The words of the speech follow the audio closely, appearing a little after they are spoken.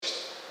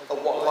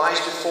at what lies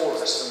before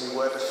us than we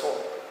were before.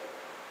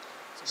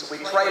 So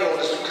we pray, Lord,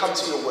 as we come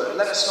to your word,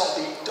 let us not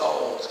be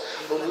dulled.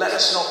 Lord, let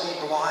us not be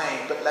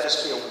blind, but let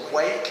us be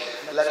awake.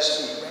 Let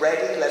us be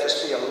ready. Let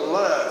us be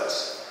alert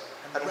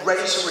and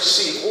ready to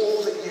receive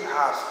all that you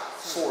have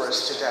for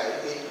us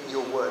today in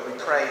your word. We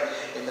pray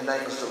in the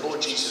name of the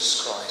Lord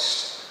Jesus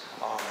Christ.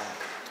 Amen.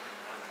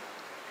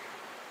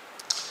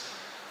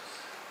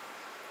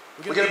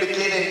 We're going to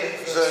begin in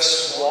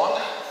verse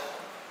 1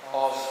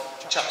 of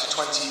chapter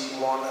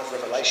 21 of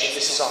Revelation.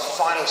 This is our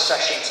final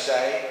session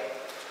today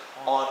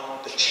on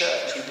the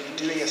church. We've been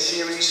doing a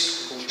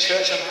series called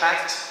Church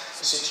Unpacked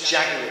since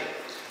January,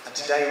 and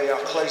today we are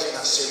closing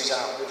that series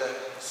out with a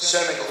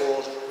sermon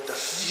called The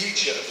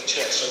Future of the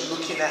Church, so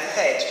looking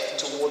ahead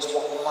towards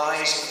what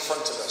lies in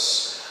front of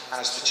us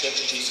as the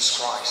Church of Jesus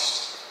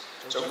Christ.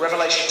 So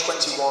Revelation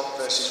 21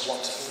 verses 1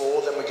 to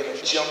 4, then we're going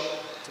to jump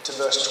to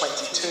verse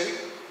 22,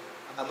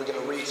 and we're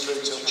going to read through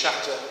till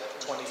chapter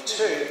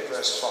 22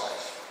 verse 5.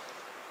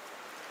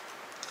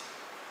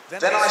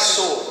 Then I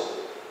saw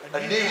a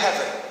new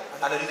heaven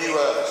and a new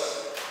earth.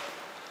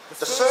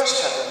 The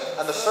first heaven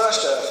and the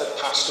first earth had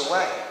passed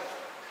away,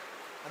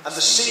 and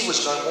the sea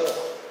was no more.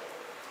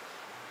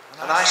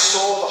 And I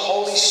saw the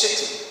holy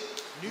city,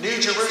 New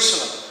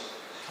Jerusalem,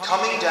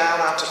 coming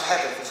down out of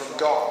heaven from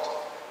God,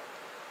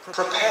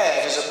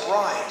 prepared as a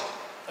bride,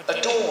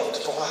 adorned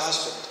for her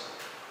husband.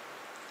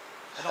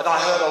 And I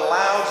heard a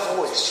loud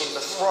voice from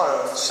the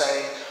throne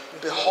saying,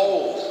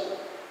 Behold,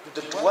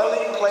 the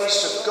dwelling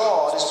place of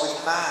God is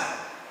with man.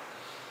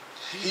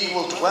 He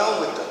will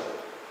dwell with them,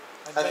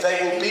 and they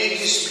will be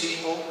his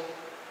people,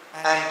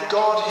 and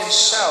God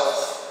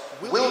himself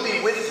will be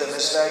with them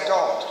as their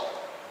God.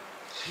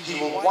 He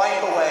will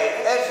wipe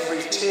away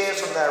every tear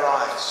from their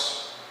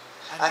eyes,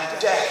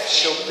 and death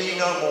shall be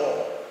no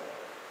more.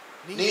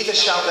 Neither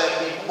shall there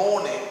be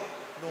mourning,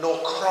 nor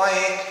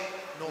crying,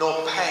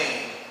 nor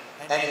pain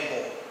any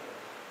more,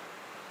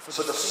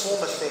 for the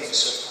former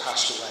things have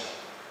passed away.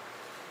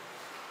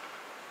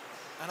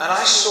 And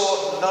I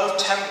saw no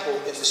temple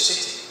in the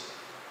city,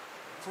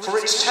 for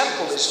its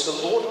temple is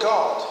the Lord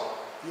God,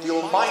 the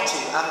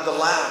Almighty, and the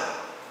Lamb.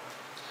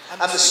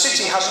 And the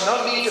city has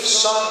no need of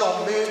sun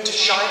or moon to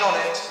shine on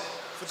it,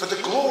 for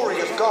the glory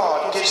of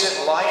God gives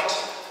it light,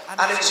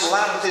 and its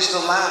lamp is the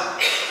Lamb.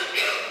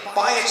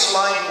 By its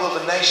light will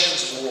the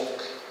nations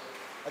walk,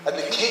 and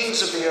the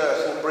kings of the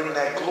earth will bring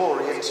their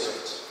glory into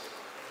it.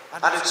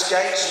 And its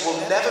gates will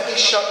never be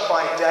shut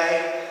by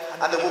day,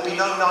 and there will be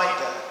no night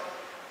there.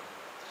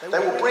 They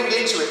will bring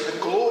into it the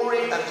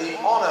glory and the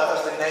honour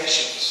of the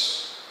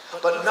nations.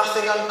 But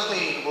nothing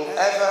unclean will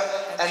ever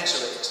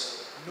enter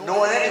it,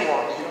 nor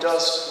anyone who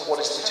does what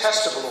is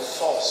detestable or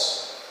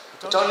false,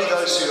 but only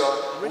those who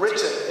are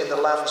written in the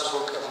Lamb's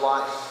book of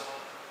life.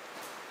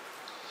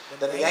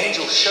 Then the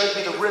angel showed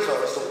me the river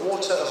of the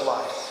water of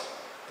life,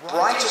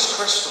 bright as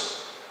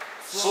crystal,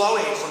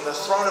 flowing from the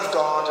throne of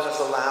God and of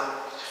the Lamb,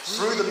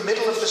 through the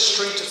middle of the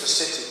street of the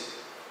city.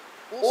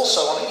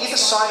 Also on either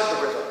side of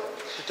the river,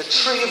 the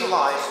tree of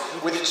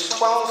life with its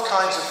 12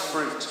 kinds of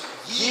fruit,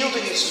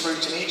 yielding its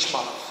fruit in each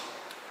month.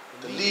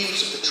 The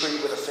leaves of the tree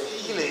were for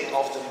healing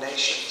of the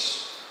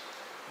nations.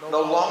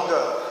 No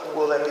longer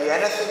will there be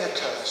anything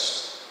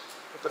accursed,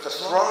 but the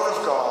throne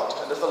of God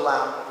and of the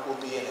Lamb will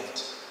be in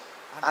it,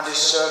 and his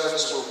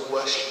servants will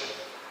worship him.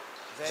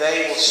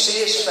 They will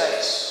see his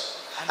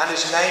face, and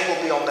his name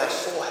will be on their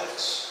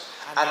foreheads,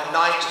 and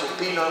night will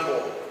be no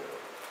more.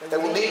 They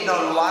will need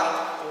no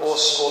lamp or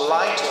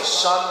light or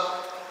sun,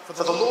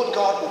 for the Lord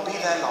God will be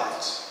their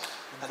light,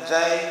 and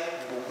they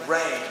will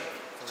reign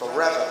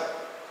forever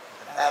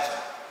and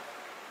ever.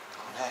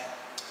 Amen.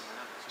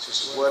 This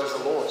is the word of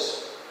the Lord.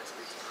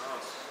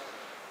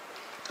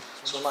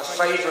 So one of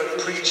my favourite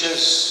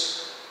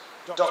preachers,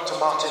 Dr.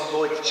 Martin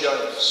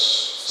Lloyd-Jones,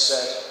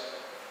 said,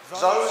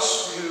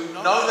 those who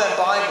know their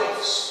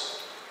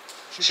Bibles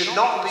should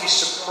not be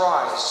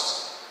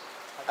surprised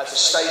at the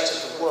state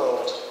of the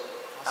world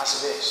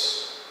as it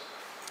is.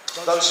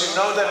 Those who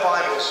know their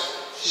Bibles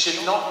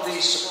should not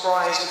be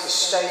surprised at the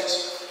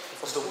state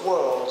of the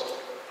world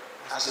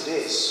as it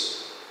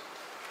is.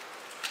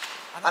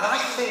 And I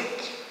think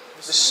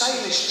the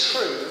same is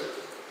true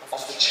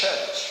of the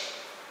church.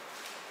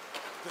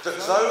 That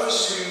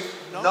those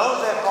who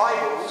know their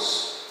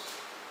Bibles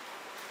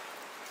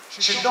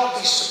should not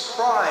be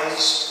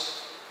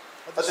surprised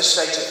at the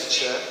state of the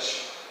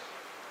church,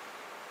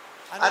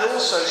 and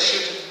also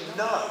should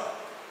know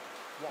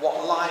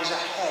what lies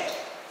ahead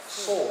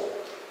for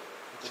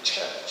the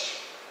church.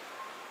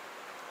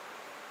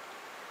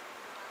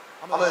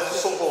 I'm a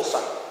football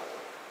fan.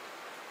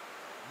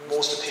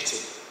 More's the pity.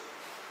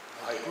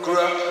 I grew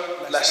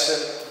up less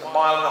than a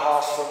mile and a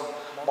half from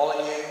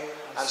Molyneux,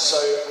 and so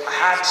I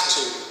had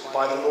to,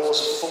 by the laws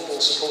of football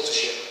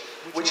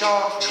supportership, which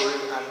are true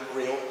and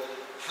real,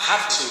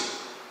 had to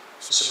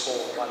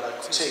support my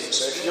local team.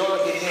 So if you're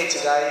in here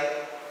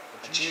today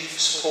and you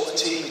support a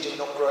team you did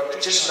not grow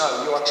up, just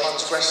know you are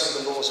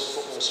transgressing the laws of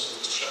football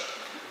supportership.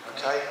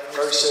 Okay?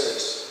 Very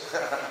serious.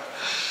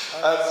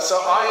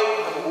 So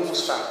I am a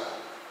Wolves fan,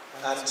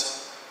 and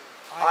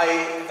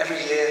I,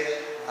 every year,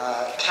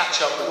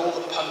 catch up with all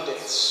the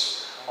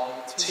pundits on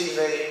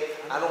TV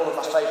and all of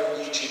my favourite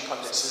YouTube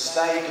pundits as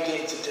they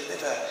begin to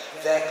deliver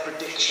their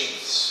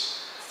predictions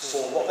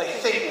for what they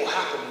think will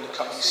happen in the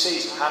coming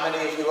season. How many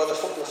of you other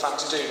football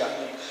fans do that?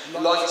 You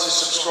like to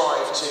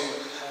subscribe to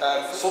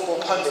football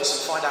pundits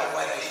and find out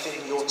where they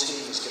think your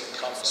team is going to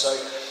come. So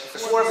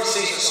before every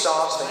season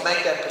starts, they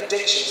make their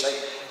predictions.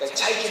 They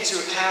take into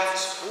account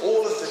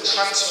all of the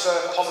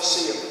transfer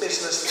policy and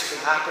business that's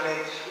been happening,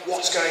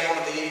 what's going on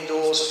in the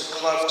indoors of the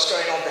club, what's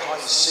going on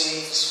behind the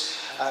scenes,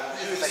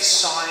 who have they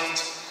signed,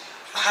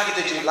 how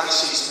did they do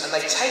last season, and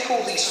they take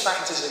all these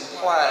factors in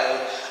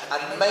play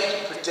and make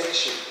a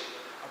prediction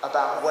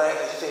about where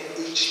they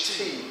think each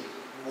team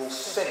will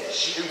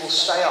finish, who will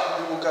stay up,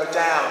 who will go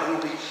down, who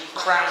will be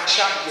crowned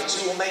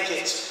champions, who will make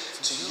it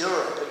to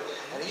Europe,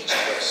 and each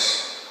of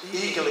us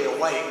eagerly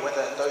await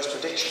whether those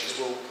predictions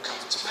will come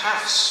to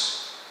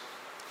pass.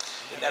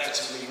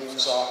 Inevitably,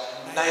 Wolves are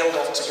nailed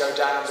on to go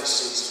down this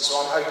season, so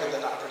I'm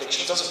hoping that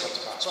prediction doesn't come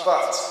to pass.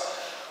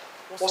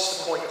 But what's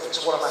the point of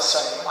this? What am I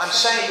saying? I'm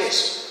saying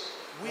this: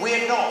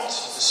 we're not the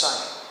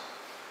same.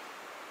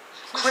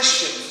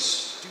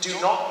 Christians do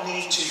not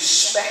need to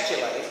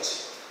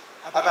speculate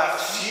about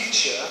the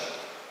future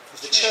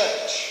of the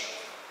church.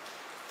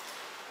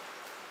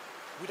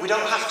 We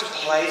don't have to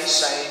play the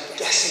same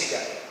guessing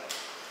game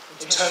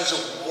in terms of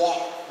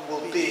what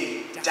will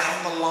be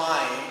down the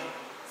line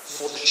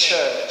for the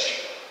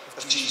church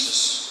of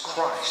Jesus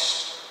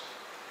Christ.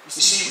 You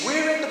see,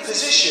 we're in the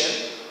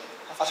position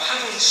of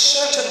having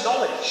certain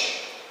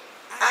knowledge,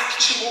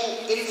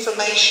 actual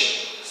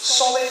information,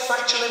 solid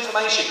factual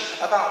information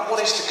about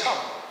what is to come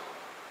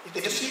in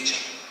the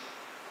future,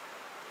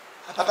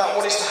 about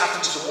what is to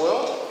happen to the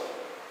world,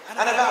 and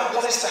about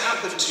what is to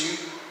happen to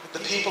the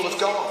people of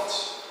God.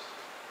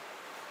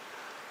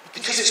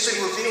 Because it's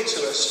been revealed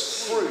to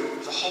us through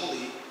the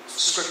Holy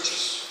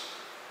Scriptures.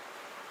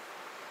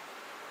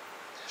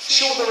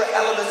 Sure, there are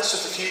elements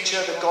of the future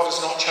that God has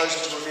not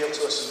chosen to reveal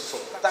to us in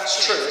full.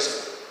 That's true,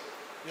 isn't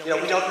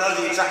it? We don't know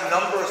the exact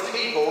number of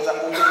people that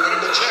will be in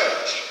the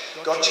church.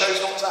 God chose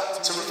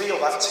not to reveal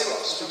that to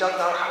us. We don't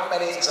know how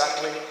many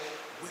exactly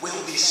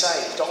will be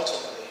saved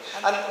ultimately.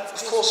 And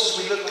of course, as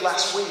we looked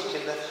last week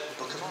in the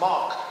book of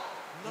Mark,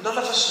 none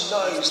of us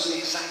knows the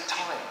exact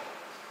time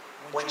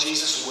when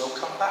Jesus will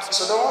come back.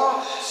 So there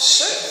are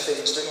certain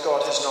things that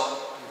God has not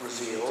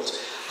revealed.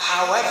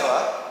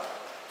 However,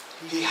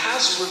 he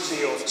has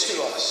revealed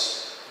to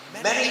us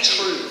many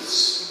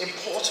truths,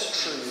 important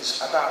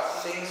truths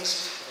about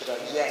things that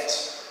are yet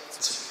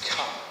to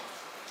come.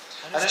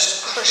 And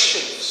as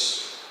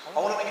Christians,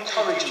 I want to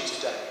encourage you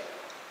today.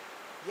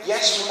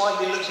 Yes, we might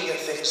be looking at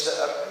things that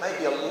are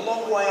maybe a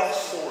long way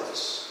off for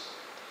us,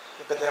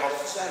 but they are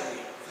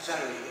very,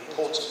 very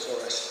important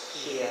for us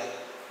here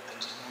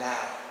and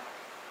now.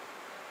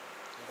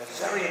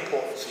 They're very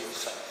important for your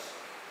faith.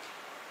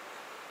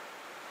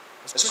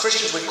 As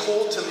Christians, we're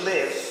called to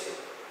live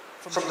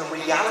from the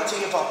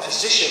reality of our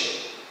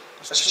position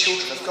as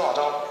children of God,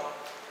 aren't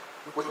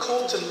we? We're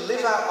called to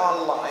live out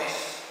our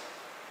life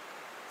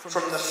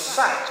from the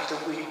fact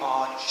that we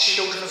are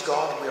children of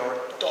God, we are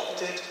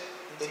adopted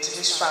into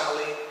his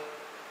family,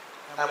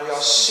 and we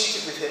are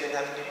seated with him in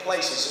heavenly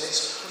places. And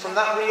it's from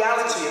that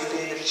reality of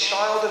being a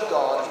child of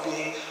God, of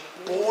being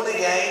born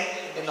again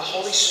in the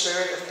Holy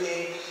Spirit, of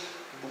being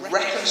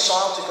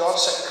reconciled to God,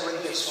 2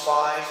 Corinthians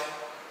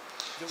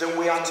 5, that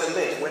we are to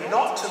live. We're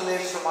not to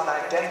live from an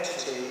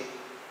identity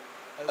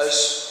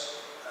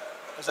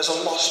as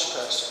a lost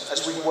person,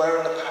 as we were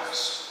in the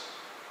past.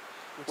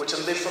 We're to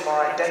live from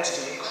our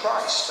identity in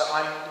Christ, that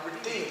I'm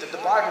redeemed, that the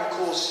Bible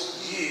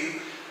calls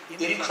you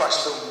in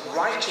Christ the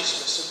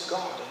righteousness of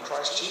God in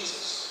Christ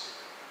Jesus.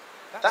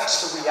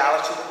 That's the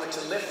reality that we're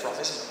to live from,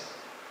 isn't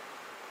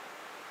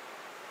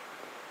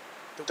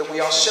it? That we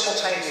are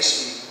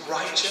simultaneously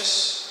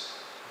righteous,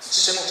 and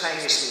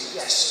simultaneously,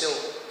 yes, still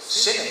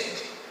sinning,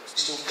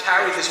 still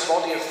carry this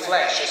body of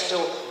flesh, I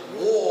still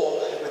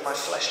war with my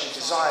fleshly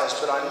desires,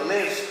 but I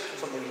live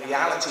from the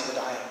reality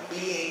that I am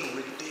being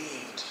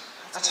redeemed.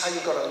 That's how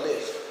you've got to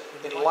live,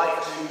 in light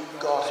of who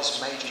God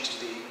has made you to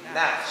be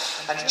now.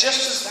 And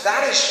just as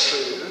that is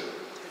true,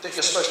 that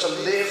you're supposed to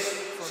live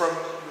from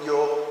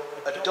your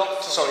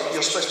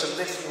you're supposed to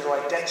live from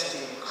your identity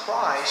in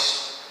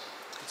Christ,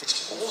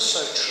 it's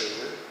also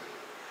true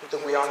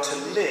that we are to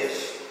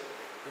live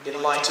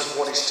in light of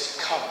what is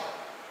to come.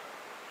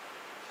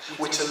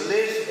 We're to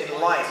live in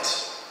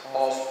light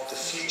of the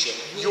future.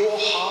 Your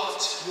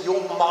heart,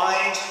 your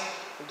mind,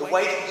 the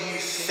way that you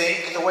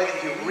think, the way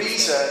that you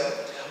reason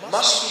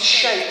must be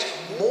shaped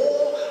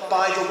more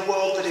by the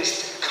world that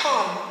is to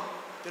come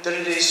than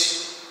it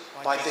is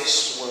by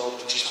this world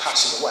which is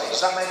passing away.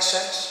 Does that make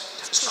sense?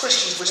 As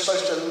Christians, we're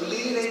supposed to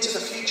lean into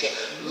the future,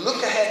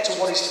 look ahead to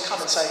what is to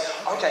come and say,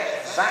 okay,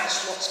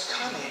 that's what's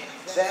coming,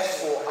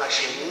 therefore I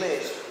shall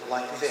live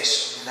like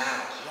this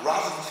now,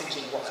 rather than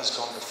thinking what has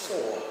gone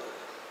before.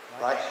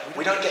 Right?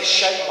 We don't get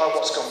shaped by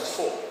what's gone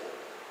before.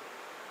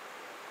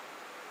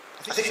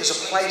 I think there's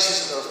a place,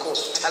 isn't there, of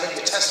course, for telling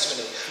your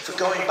testimony, for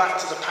going back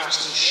to the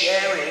past and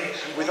sharing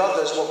with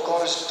others what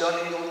God has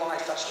done in your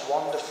life. That's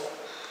wonderful.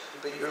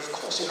 But you're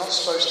not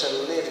supposed to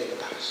live in the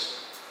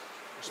past.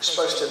 You're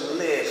supposed to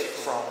live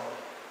from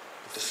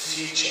the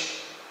future.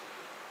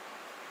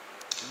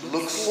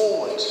 Look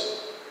forward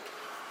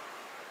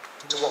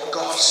to what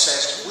God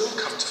says will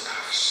come to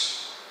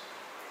pass,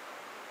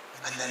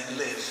 and then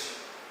live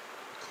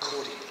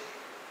accordingly.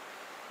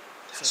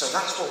 So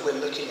that's what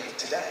we're looking at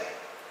today.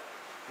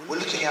 We're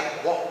looking at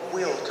what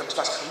will come to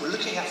pass. We're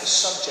looking at the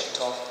subject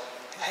of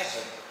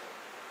heaven,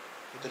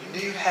 the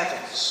new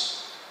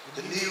heavens,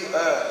 the new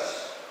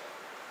earth.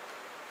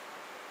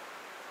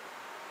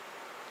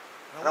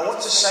 And I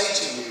want to say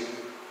to you,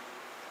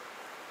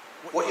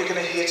 what you're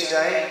going to hear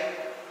today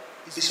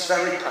is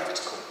very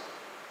practical.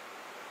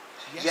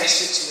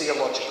 Yes, it's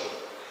theological.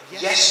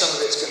 Yes, some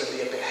of it's going to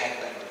be a bit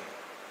head-bending.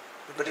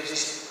 But it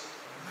is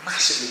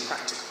massively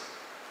practical.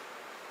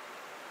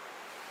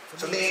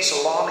 For me, it's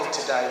alarming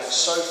today that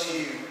so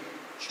few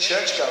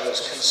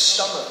churchgoers can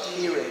stomach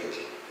hearing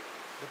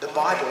the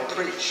Bible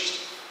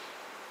preached.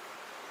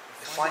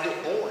 They find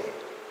it boring.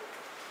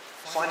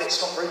 They find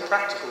it's not very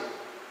practical.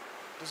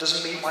 It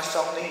doesn't meet my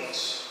felt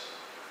needs.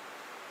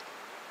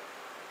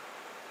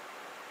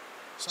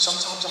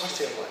 Sometimes I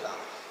feel like that.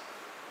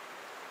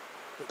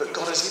 But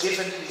God has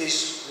given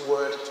his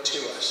word to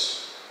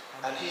us.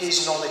 And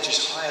his knowledge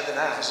is higher than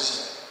ours,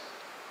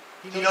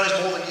 isn't it? He knows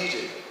more than you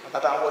do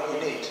about what you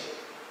need.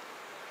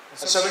 And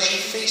so as you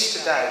feast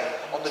today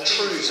on the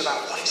truths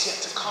about what is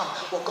yet to come,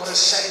 what God has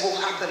said will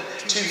happen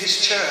to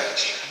his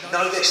church,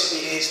 know this,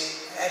 it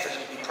is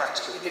evidently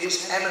practical. It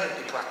is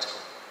eminently practical.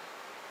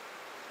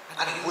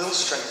 And it will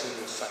strengthen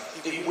your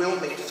faith. It will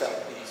meet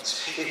felt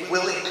needs. It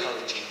will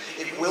encourage you.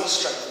 It will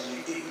strengthen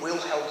you. It will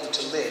help you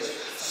to live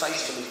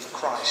faithfully for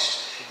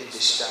Christ in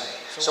this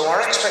day. So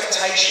our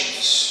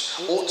expectations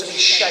ought to be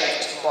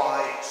shaped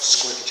by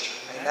Scripture.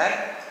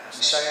 Amen?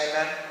 You say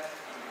amen?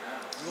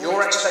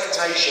 Your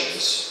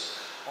expectations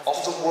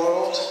of the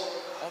world,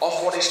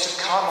 of what is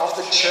to come, of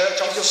the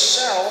church, of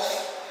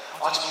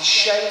yourself, are to be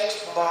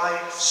shaped by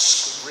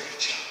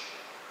Scripture.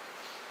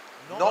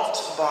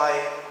 Not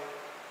by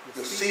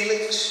your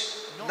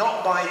feelings,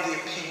 not by the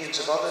opinions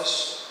of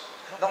others,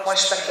 not by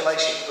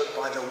speculation, but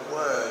by the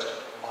Word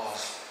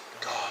of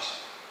God.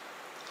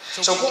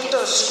 So what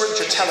does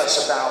Scripture tell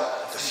us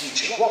about the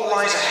future? What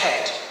lies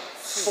ahead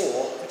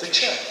for the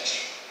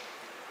church?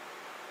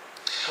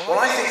 Well,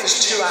 I think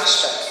there's two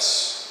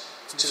aspects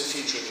to the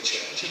future of the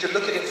church. You could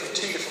look at it from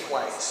two different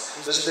ways.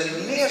 There's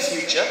the near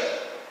future,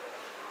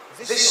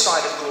 this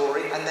side of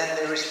glory, and then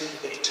there is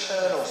the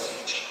eternal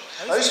future.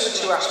 Those are the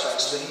two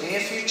aspects. The near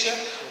future,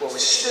 where we're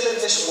still in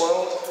this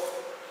world,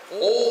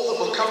 all that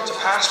will come to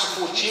pass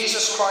before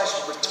Jesus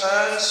Christ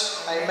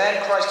returns.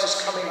 Amen. Christ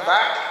is coming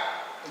back.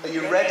 Are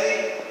you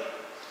ready?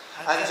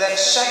 And then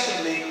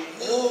secondly,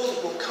 all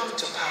that will come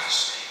to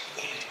pass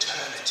in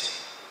eternity.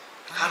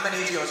 How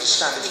many of you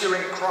understand? If you're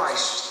in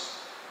Christ,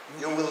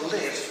 you will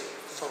live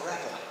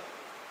forever.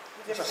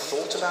 Have you ever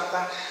thought about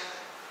that?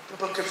 The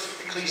book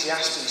of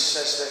Ecclesiastes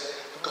says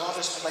that God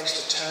has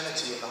placed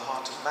eternity in the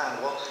heart of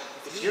man. Well,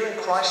 if you're in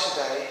Christ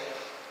today,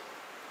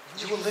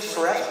 you will live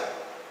forever.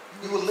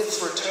 You will live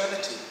for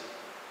eternity.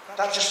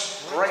 That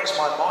just breaks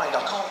my mind.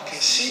 I can't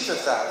conceive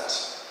of that.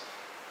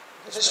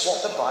 This is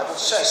what the Bible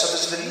says. So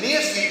there's the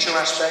near future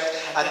aspect,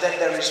 and then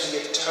there is the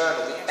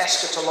eternal, the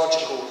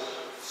eschatological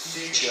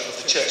future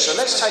of the church. So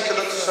let's take a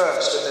look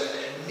first at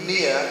the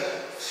near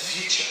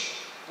future.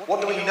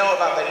 What do we know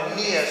about the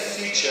near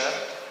future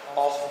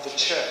of the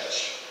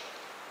church?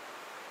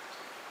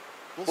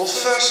 Well,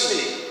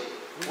 firstly,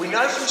 we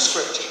know from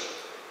Scripture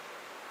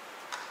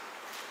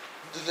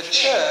that the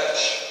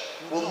church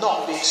will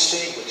not be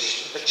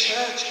extinguished. The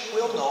church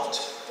will not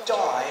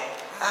die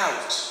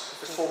out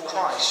before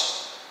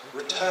Christ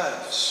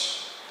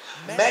returns.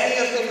 Many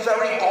have been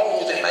very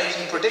bold in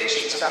making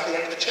predictions about the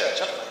end of the church,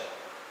 haven't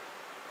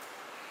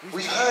they?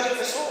 We've heard it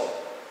before.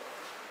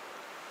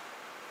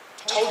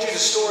 I told you the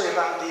story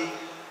about the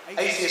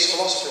atheist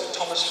philosopher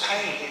Thomas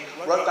Paine,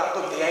 who wrote that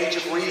book, The Age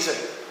of Reason,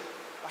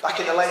 back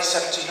in the late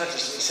 1700s. And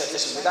he said,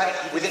 listen,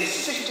 within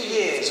 50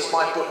 years of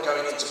my book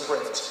going into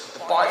print, the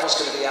Bible's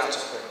going to be out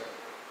of print.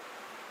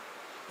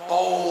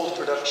 Bold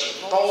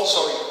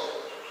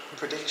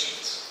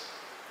predictions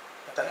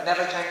that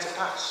never came to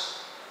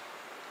pass.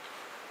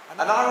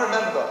 And I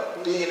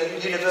remember being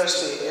at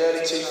university in the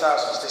early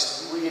 2000s,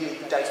 this really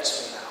dates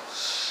me now,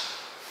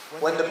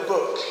 when the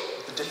book,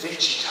 The Da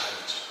Vinci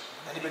Code,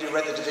 anybody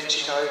read The Da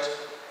Vinci Code?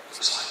 It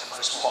was like the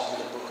most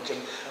popular book,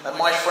 and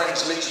my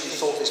friends literally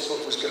thought this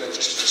book was going to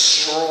just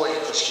destroy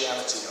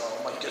Christianity.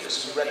 Oh my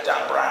goodness, we read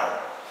Dan Brown,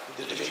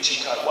 The Da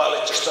Vinci Code. Well,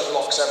 it just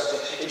unlocks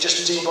everything. It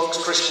just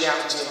debunks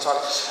Christianity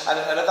entirely.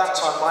 And at that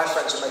time, my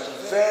friends were making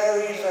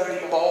very,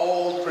 very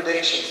bold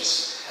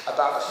predictions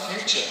about the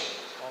future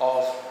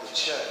of the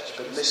church.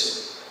 But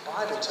listen, the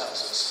Bible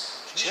tells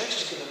us the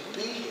church is going to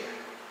be here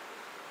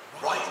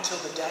right until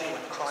the day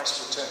when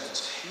Christ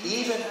returns.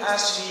 Even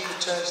as he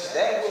returns,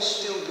 there will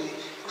still be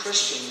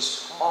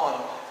Christians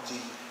on the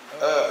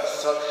earth.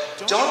 So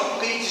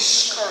don't be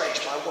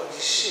discouraged by what you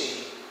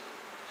see.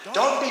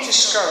 Don't be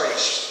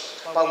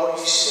discouraged by what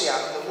you see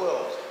out in the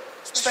world,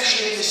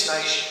 especially in this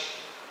nation.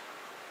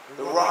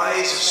 The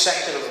rise of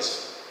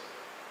secularism,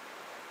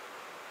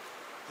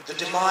 the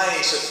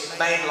demise of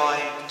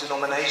mainline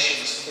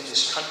denominations in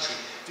this country.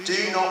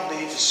 Do not be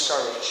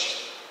discouraged.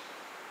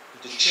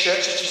 The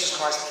Church of Jesus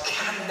Christ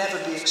can never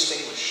be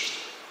extinguished.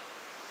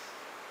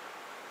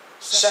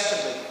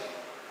 Secondly,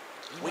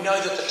 we know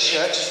that the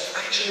church is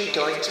actually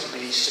going to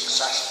be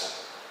successful.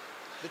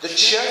 The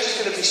church is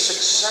going to be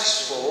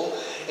successful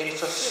in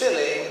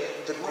fulfilling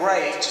the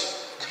Great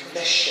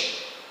Commission.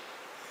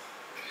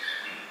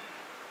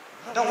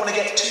 I don't want to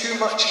get too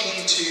much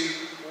into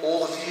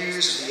all the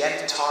views of the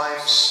end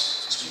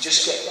times, because we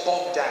just get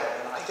bogged down.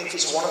 And I think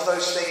it's one of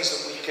those things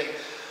that we can,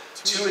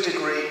 to a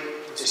degree,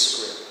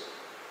 disagree.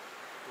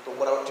 But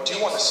what I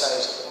do want to say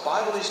is that the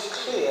Bible is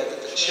clear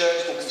that the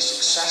church will be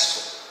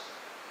successful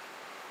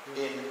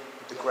in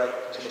the Great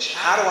Commission.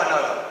 How do I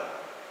know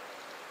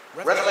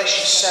that?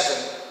 Revelation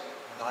 7,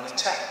 9 and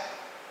 10.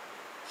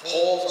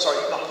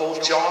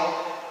 John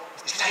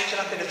is taken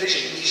up in a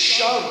vision. He's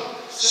shown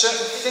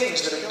certain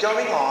things that are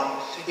going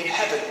on in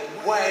heaven,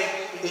 way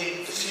in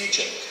the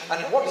future.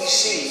 And what he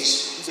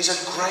sees is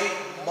a great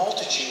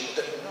multitude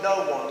that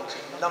no one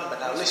can number.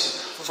 Now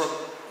listen, from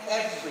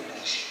every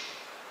nation.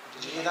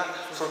 Did you hear that?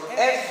 From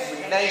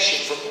every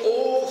nation, from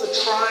all the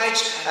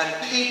tribes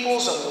and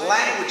peoples and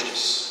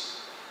languages,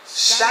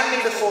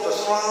 standing before the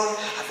throne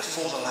and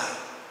before the Lamb.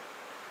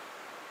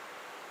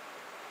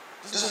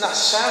 Doesn't that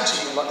sound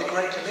to you like the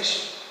Great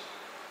Commission?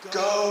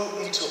 Go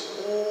into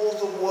all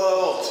the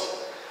world,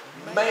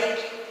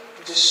 make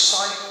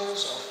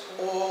disciples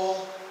of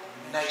all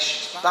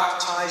nations,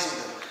 baptizing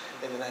them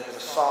in the name of the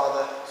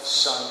Father, the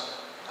Son,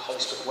 and the Holy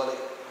Spirit. Well, it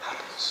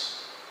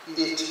happens.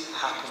 It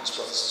happens,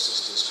 brothers and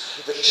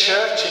sisters. The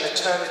church in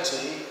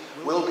eternity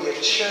will be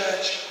a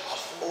church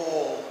of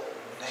all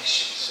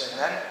nations.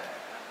 Amen?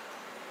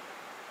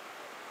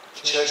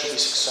 The church will be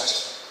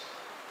successful.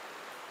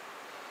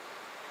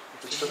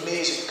 Which for me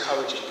is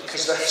encouraging,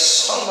 because there's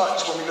so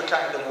much when we look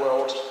out in the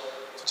world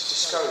to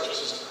discourage us,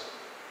 isn't there?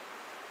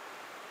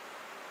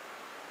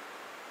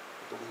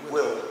 But we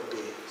will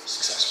be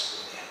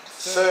successful in the end.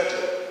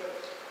 Thirdly,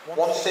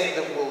 one thing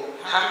that will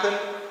happen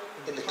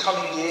in the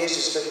coming years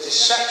is that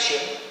deception,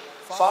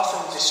 far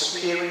from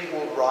disappearing,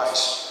 will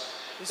rise.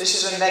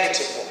 This is a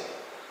negative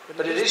one,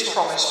 but it is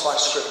promised by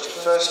Scripture.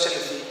 1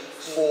 Timothy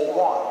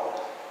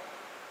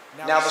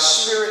 4:1. Now the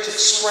Spirit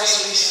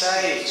expressly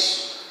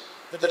says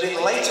that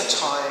in later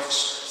times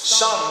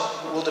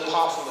some will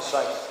depart from the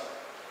faith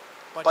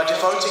by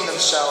devoting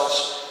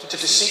themselves to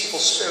deceitful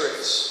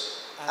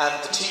spirits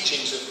and the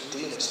teachings of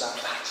demons. Now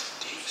that's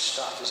deep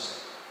stuff, isn't it?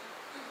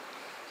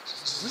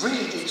 It's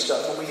really deep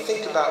stuff when we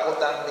think about what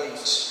that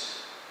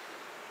means.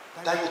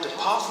 They will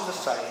depart from the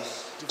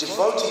faith,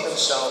 devoting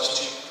themselves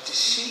to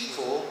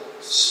deceitful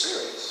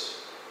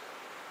spirits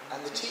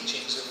and the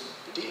teachings of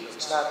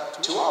demons. Now,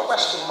 to our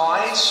Western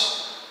minds,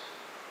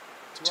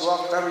 to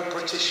our very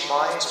British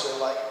minds, we're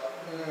like,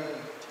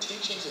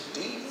 teachings of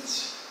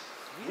demons?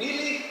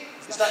 Really?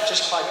 Is that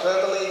just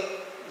hyperbole?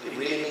 Do you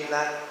really mean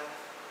that?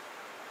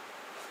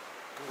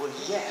 Well,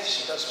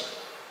 yes, it does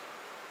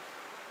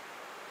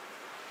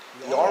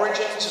mean. The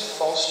origins of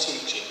false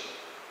teaching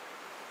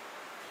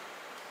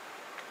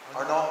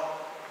are not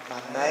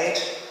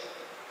man-made,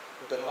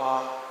 but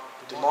are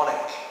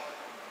demonic.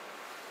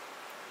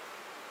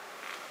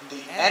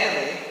 The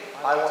enemy,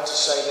 I want to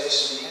say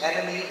this, the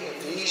enemy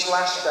in these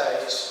last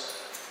days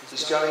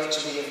is going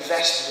to be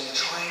invested in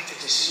trying to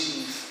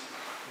deceive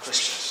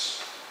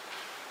Christians.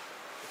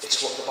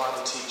 It's what the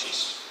Bible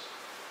teaches.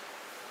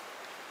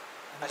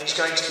 And he's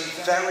going to be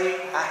very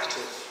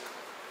active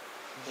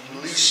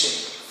in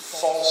loosing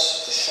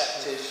false,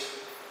 deceptive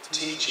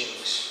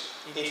teachings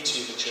into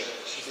the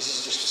church. This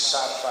is just a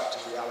sad fact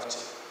of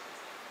reality.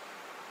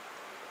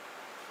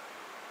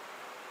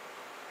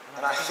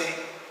 And I think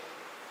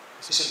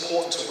it's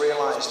important to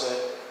realise that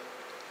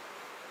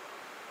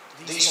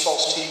these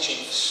false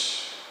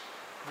teachings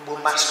will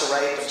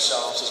masquerade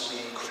themselves as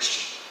being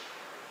Christian.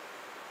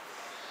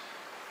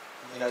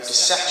 You know,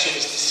 deception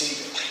is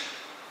deceiving.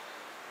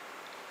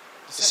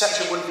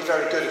 Deception wouldn't be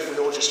very good if we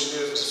all just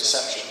knew it was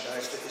deception. You know,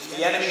 if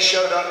the enemy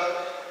showed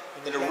up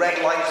in a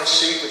red light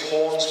pursuit with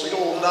horns, we'd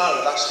all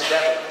know that's the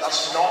devil.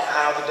 That's not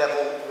how the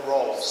devil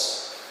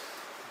rolls.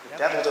 The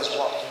devil does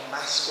what? He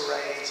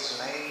masquerades as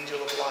an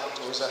angel of light,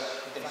 or as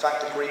in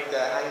fact the Greek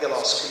there,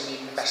 angelos, can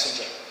mean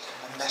messenger,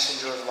 a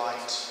messenger of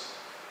light.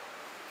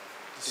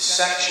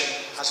 Deception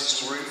has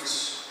its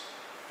roots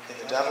in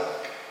the devil,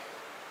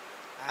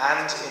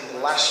 and in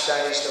the last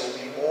days there will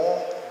be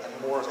more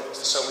and more of it.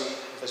 So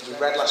as we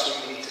read last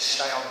week, we need to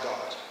stay on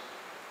God.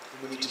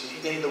 We need to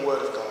be in the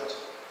Word of God.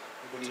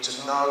 We need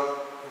to know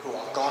who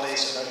our God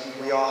is, and know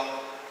who we are,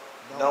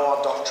 know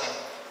our doctrine,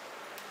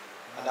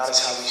 and that is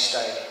how we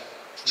stay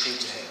true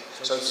to Him.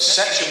 So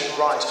deception will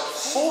rise.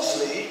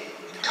 Fourthly,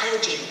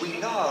 encouraging, we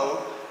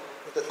know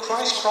that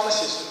Christ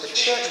promises that the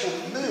church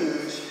will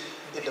move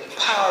in the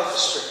power of the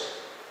Spirit.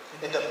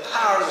 in the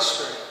power of the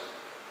Spirit.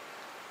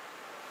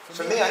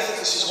 For me, I think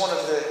this is one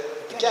of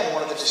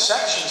the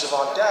deceptions of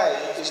our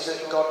day, is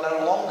that God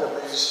no longer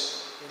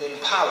moves in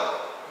power,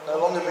 no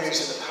longer moves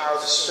in the power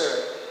of the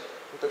Spirit.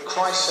 But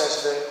Christ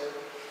says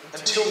that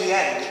until the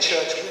end, the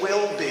church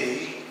will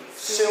be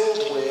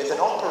filled with and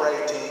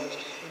operating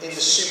in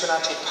the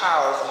supernatural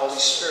power of the Holy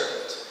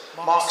Spirit.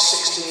 Mark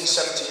 16,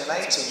 17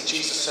 and 18,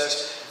 Jesus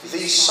says,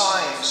 "These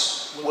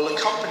signs will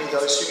accompany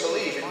those who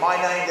believe. In my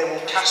name they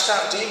will cast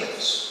out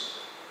demons."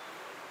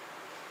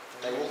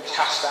 They will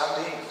cast out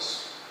demons.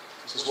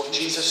 This is what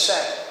Jesus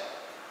said.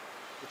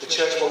 The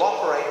church will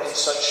operate in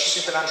such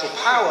supernatural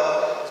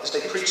power as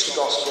they preach the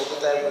gospel,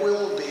 but there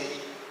will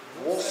be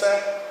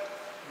warfare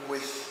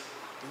with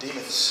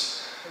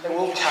demons. They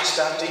will cast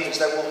out demons.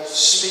 They will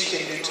speak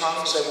in new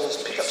tongues. They will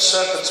pick up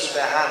serpents with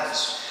their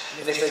hands.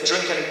 And if they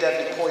drink any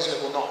deadly poison,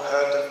 it will not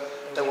hurt them.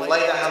 They will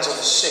lay their hands on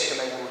the sick and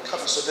they will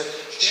recover. So the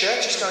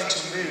church is going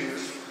to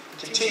move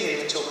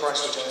continually until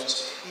Christ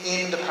returns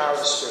in the power of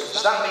the Spirit.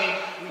 Does that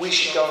mean we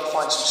should go and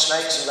find some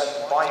snakes and let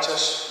them bite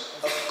us?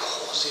 Of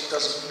course, it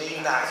doesn't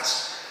mean that.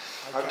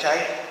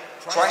 Okay?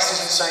 Christ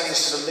isn't saying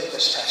this is a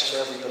litmus test for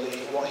every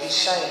believer. What he's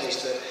saying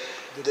is that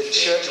the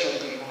church will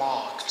be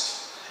marked.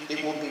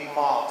 It will be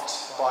marked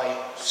by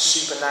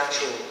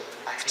supernatural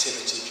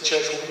activity. The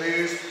church will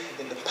move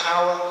in the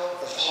power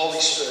of the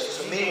Holy Spirit.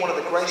 For me, one of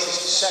the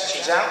greatest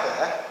deceptions out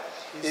there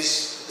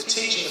is the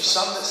teaching of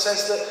some that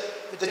says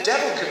that the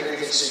devil can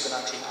move in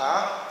supernatural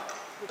power,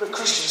 but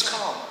Christians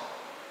can't.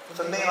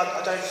 For me,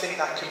 I don't think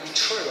that can be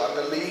true. I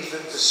believe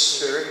that the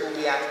Spirit will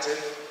be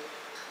active,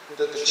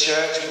 that the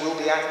church will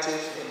be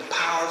active in the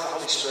power of the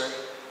Holy Spirit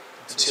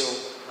until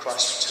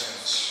Christ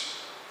returns.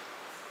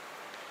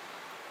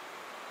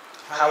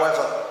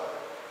 However,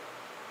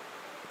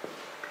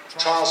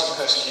 trials and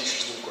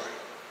persecutions will grow.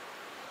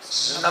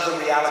 This is another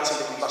reality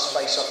that we must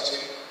face up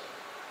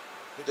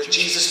to. That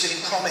Jesus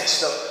didn't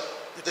promise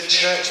that the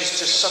church is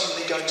just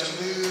suddenly going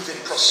to move in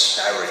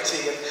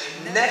prosperity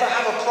and never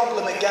have a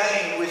problem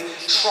again with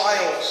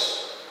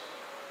trials.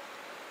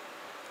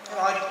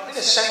 In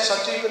a sense,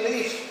 I do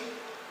believe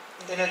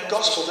in a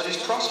gospel that is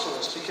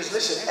prosperous, because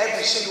listen,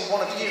 every single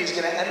one of you is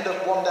going to end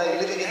up one day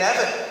living in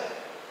heaven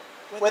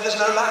where there's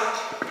no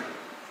lack.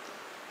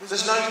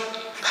 There's no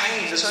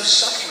pain, there's no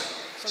suffering.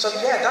 So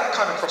yeah, that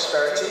kind of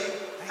prosperity,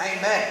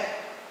 amen.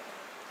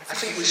 I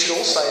think we should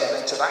all say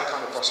amen to that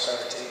kind of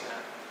prosperity.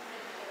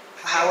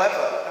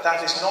 However,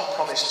 that is not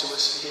promised to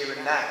us here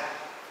and now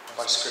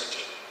by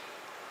Scripture.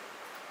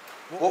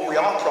 What we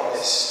are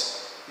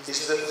promised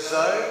is that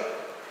though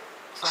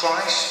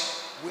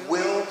Christ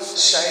will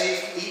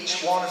save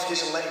each one of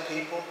his elect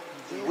people,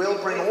 he will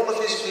bring all of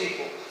his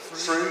people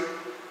through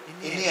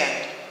in the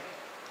end,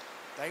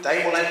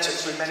 they will enter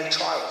through many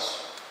trials.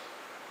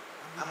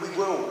 And we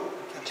will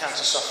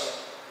encounter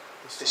suffering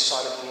this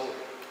side of glory.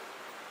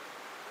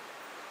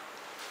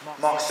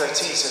 Mark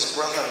 13 says,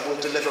 "Brother will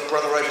deliver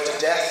brother over to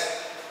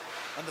death,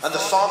 and the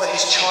father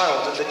his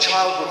child, and the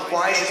child will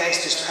rise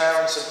against his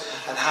parents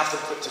and have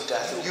them put to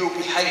death. And you will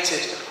be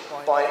hated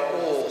by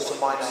all for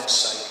my name's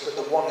sake, but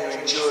the one who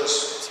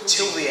endures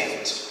till the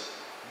end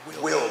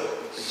will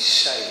be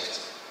saved."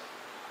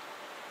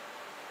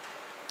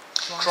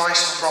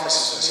 Christ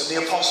promises us, and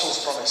the apostles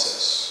promise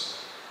us,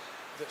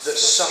 that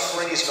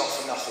suffering is not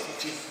for nothing.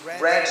 If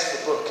you've read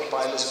the book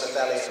by Elizabeth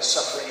Elliot,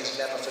 Suffering is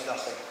Never for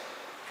Nothing,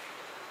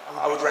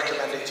 I would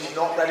recommend it. If you've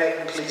not read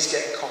it, please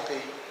get a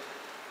copy.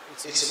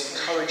 It's an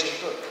encouraging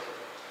book.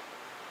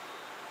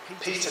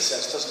 Peter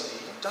says, doesn't he,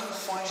 don't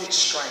find it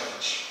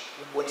strange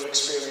when you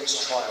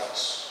experience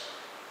trials.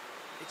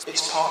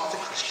 It's part of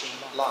the Christian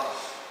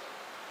life.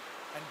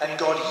 And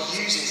God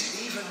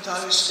uses even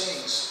those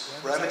things.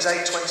 Romans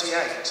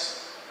 8:28.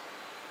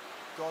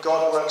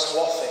 God works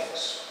what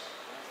things?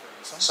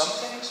 Some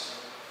things?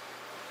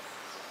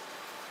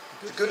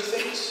 The good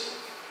things?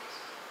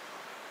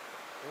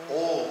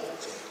 All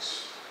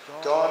things.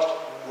 God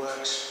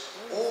works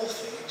all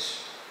things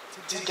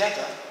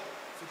together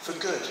for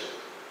good.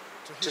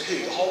 To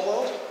who? The whole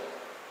world?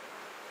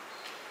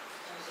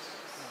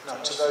 No,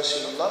 to those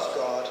who love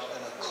God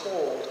and are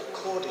called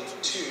according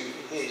to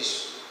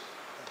his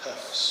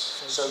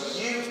purpose. So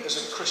you as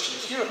a Christian,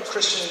 if you're a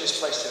Christian in this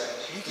place today,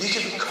 you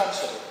can be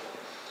confident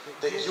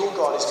that your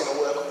God is going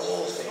to work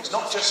all things,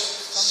 not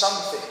just some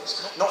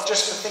things, not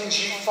just the things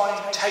you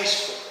find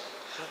tasteful,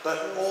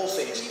 but all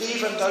things.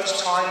 Even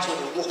those times when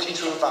you're walking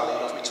through a valley,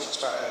 like we talked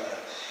about earlier,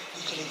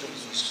 he can even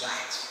use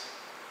that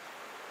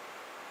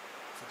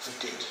for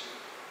good,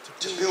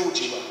 to build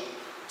you up,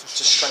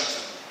 to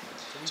strengthen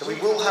you. So we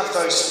will have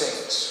those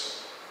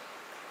things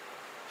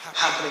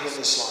happening in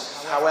this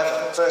life.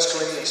 However, 1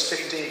 Corinthians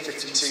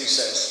 15:52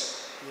 says,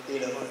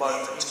 in a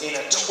moment, in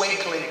a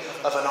twinkling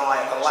of an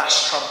eye, at the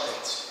last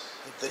trumpet,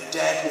 the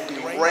dead will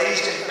be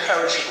raised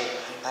imperishable,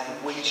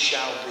 and we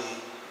shall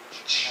be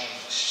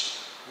changed.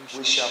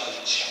 We shall be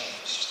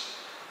changed.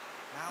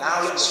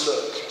 Now let's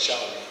look, shall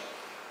we,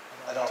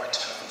 at our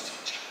eternal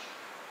future.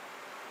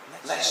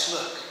 Let's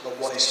look at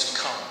what is to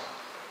come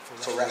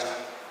forever.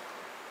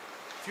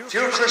 If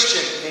you're a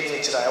Christian in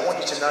here today, I want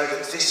you to know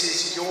that this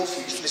is your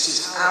future. This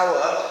is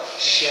our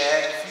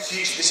shared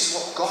future. This is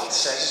what God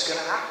says is going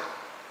to happen.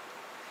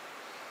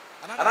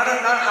 And I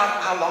don't know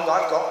how long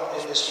I've got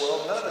in this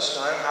world. None of us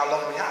know how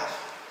long we have.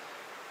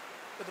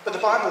 But the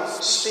Bible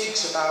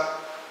speaks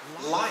about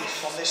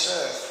life on this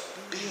earth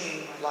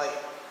being like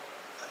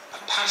a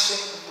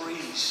passing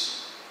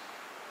breeze,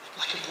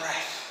 like a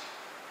breath.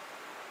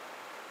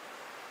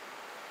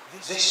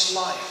 This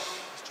life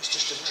is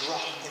just a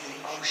drop in the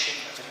ocean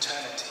of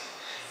eternity.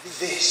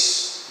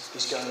 This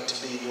is going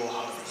to be your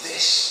home.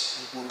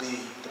 This will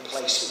be the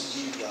place that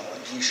you dwell,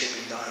 and you shall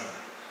be known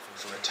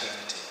for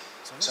eternity.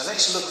 So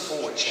let's look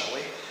forward, shall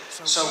we?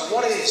 So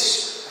what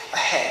is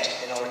ahead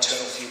in our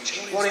eternal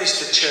future? What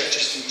is the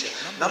church's future?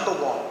 Number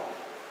one,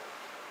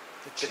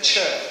 the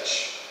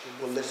church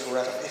will live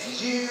forever.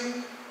 If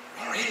you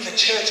are in the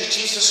church of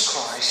Jesus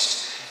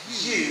Christ,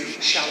 you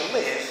shall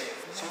live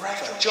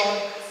forever. John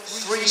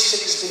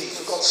 3:16,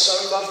 for God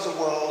so loved the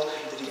world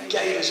that he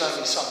gave his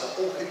only Son, that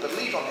all who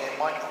believe on him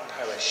might not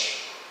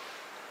perish,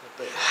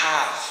 but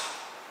have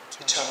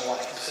eternal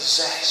life,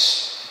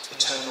 possess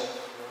eternal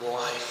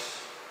life.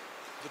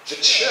 The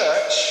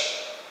church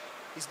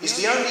is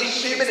the only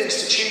human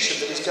institution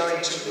that is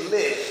going to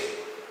live,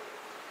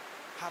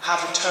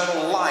 have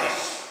eternal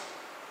life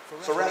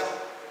forever.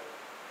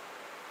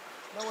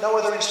 No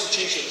other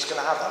institution is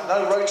going to have that.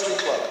 No Rotary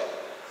Club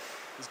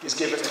is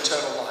given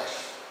eternal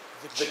life.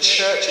 The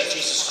Church of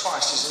Jesus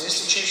Christ is an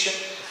institution,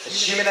 a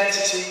human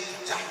entity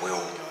that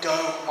will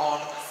go on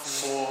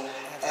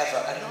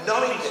forever. And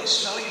knowing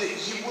this, knowing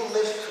that you will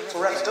live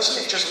forever,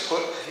 doesn't it just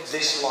put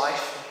this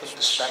life in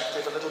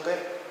perspective a little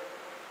bit?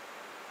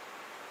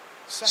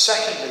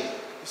 Secondly,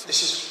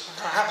 this is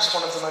perhaps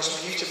one of the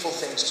most beautiful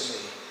things to me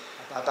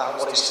about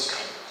what is to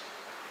come.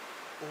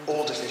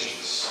 All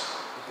divisions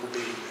will be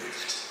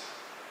removed.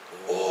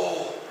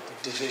 All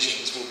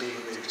divisions will be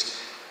removed.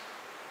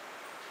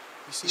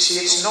 You see,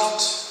 it's not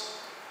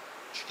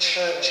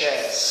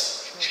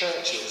churches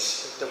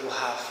that will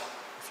have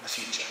a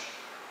future.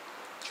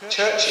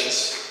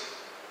 Churches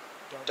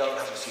don't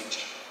have a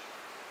future.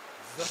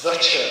 The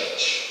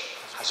church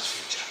has a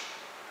future.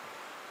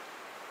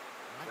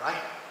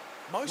 Right?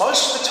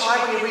 Most of the time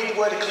when you read the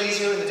word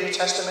ecclesia in the New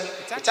Testament,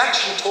 it's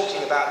actually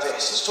talking about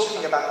this. It's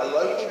talking about a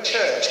local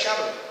church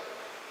gathering.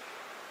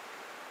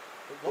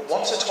 But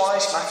once or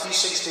twice, Matthew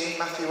 16,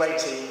 Matthew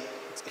 18,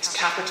 it's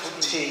capital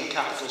T,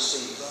 capital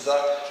C,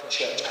 the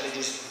church. And it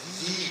is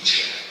the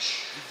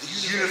church, the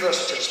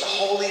universal church, the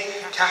holy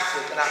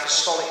Catholic and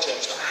apostolic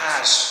church that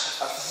has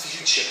a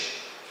future.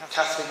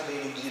 Catholic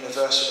meaning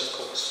universal, of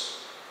course.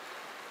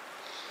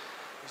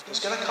 There's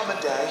going to come a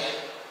day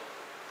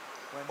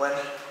when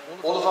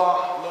all of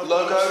our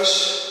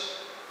logos,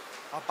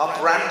 our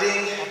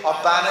branding,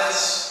 our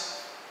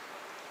banners,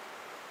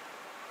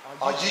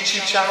 our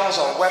YouTube channels,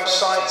 our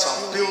websites,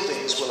 our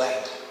buildings will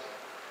end.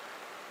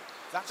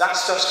 That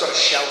stuff's got a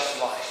shelf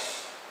life.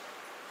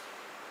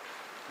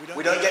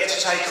 We don't get to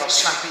take our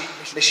snappy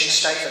mission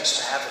statements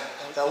to heaven.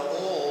 They'll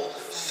all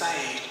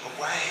fade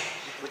away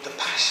with the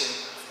passing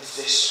of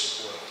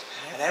this world.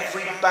 And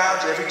every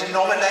boundary, every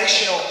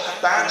denominational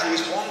boundary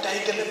is one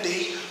day going to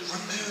be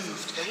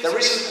removed. There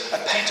isn't a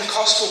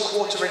Pentecostal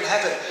quarter in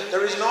heaven.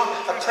 There is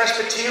not a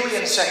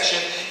Presbyterian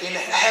section in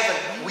heaven.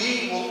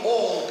 We will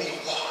all be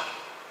one.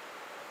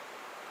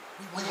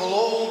 We will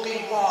all be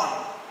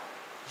one.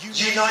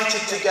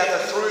 United together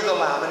through the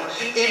Lamb and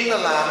in the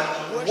Lamb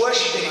and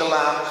worshipping the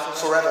Lamb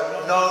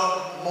forever.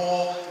 No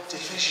more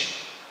division.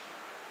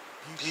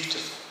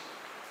 Beautiful.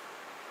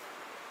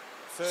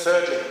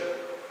 Thirdly,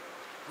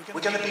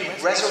 we're going to be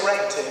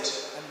resurrected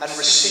and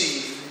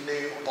receive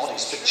new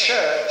bodies. The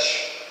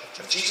church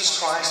of Jesus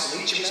Christ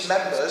and each of its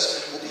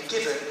members will be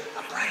given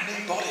a brand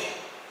new body.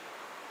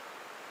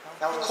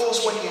 Now, of course,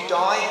 when you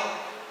die,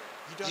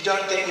 you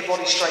don't get your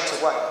body straight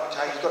away.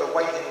 Okay? You've got to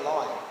wait in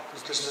line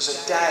because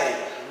there's a day,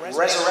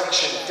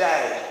 resurrection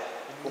day,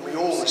 when we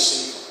all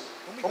receive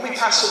it. When we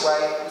pass away,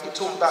 we can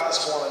talk about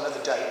this more on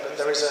another day, but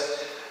there is a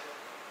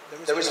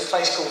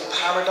place called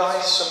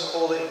paradise. Some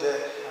call it the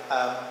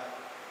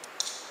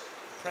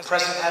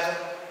present heaven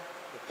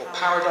or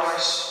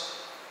paradise,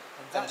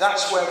 and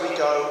that's where we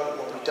go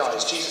when we die.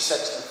 As Jesus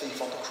said to the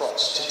thief on the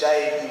cross,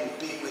 today you will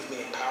be with me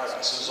in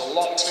paradise. And there's a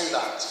lot to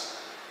that.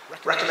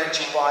 Recommend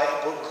you buy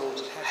a book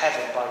called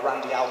Heaven by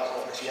Randy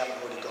Alcorn if you haven't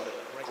already got it.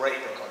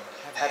 Great book on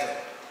heaven.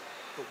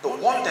 But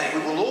one day we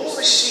will all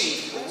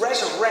receive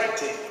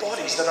resurrected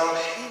bodies that are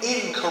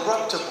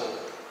incorruptible.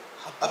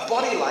 A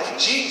body like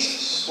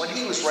Jesus when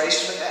he was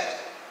raised from the dead.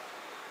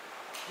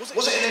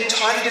 Was it an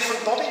entirely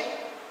different body?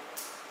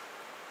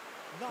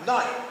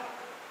 No.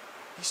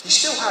 He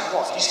still had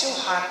what? He still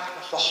had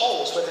the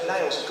holes where the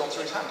nails had gone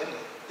through his hand, didn't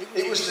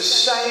he? It was the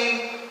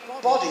same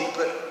body,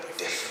 but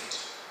different.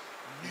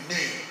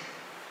 New.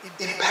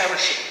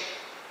 Imperishable.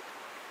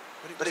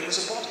 But it was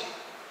a body.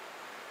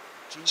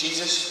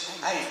 Jesus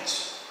ate.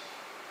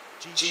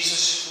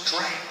 Jesus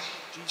drank.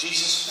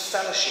 Jesus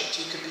fellowshiped.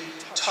 He could be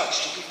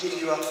touched. He could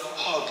give you a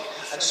hug.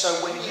 And so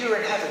when you're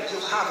in heaven,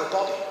 you'll have a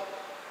body.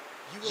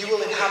 You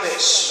will inhabit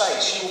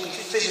space. You will be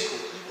physical.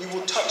 You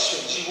will touch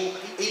things. You will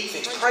eat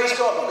things. Praise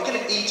God, we're going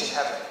to eat in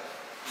heaven.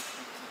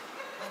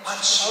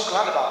 I'm so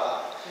glad about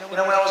that. You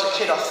know, when I was a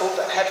kid, I thought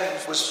that heaven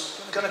was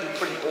going to be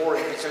pretty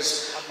boring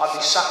because I'd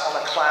be sat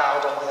on a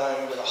cloud on my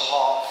own with a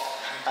harp,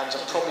 and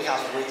I'd probably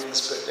have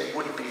wings, but they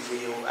wouldn't be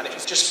real, and it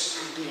would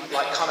just be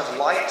like kind of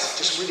light,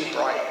 just really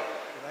bright,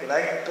 you know,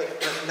 but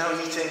no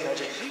eating, no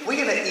drink.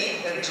 We're going to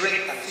eat and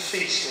drink and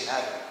feast in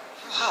heaven.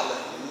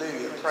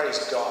 Hallelujah, praise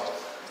God.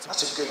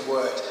 That's a good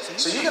word.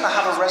 So you're going to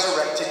have a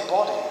resurrected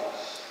body.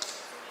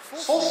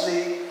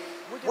 Fourthly,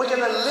 we're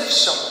going to live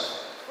somewhere.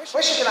 We're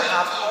actually going to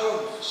have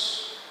homes.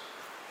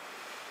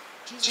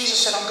 Jesus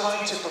said, I'm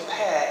going to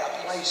prepare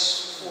a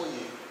place for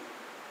you.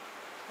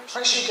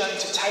 We're actually going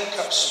to take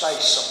up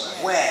space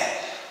somewhere. Where?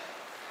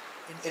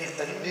 In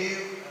a new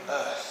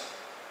earth.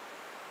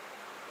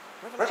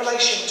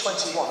 Revelation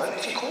 21, I don't know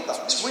if you call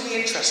that. It's really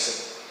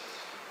interesting.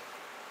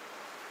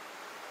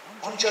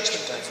 On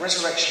Judgment Day,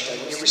 Resurrection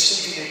Day, when you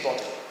receive your new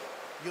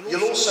body,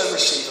 you'll also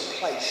receive a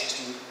place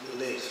to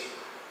live.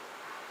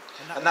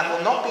 And that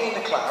will not be in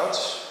the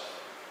clouds,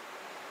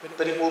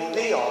 but it will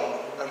be on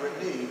a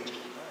renewed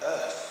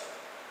earth.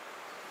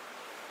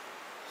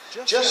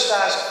 Just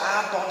as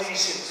our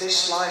bodies in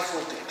this life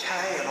will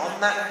decay, and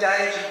on that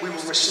day we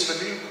will receive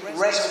a new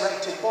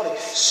resurrected body,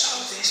 so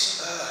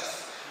this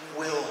earth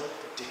will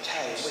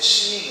decay. We're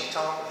seeing it,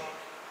 aren't we?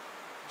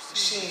 We're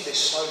seeing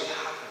this slowly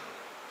happen.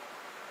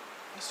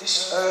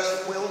 This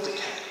earth will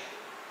decay.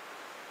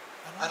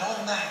 And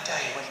on that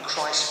day when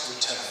Christ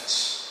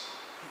returns,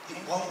 it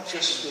won't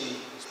just be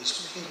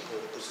his people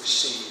that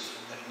receive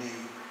a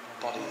new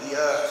body. The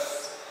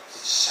earth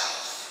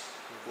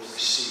itself will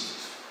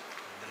receive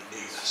a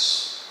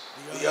newness.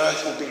 The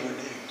earth will be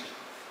renewed.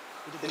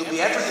 It'll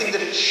be everything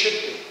that it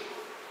should be.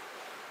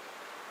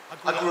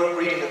 I grew up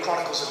reading the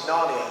Chronicles of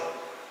Narnia,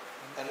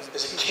 and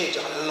as a kid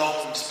I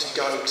longed to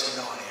go to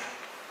Narnia,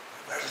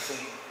 where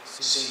everything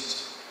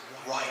seemed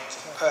right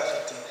and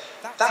perfect.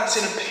 And that's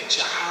in a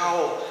picture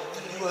how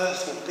the new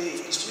earth will be.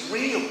 It's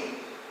real.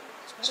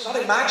 It's not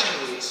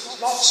imaginary.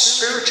 It's not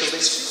spiritual.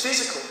 It's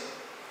physical.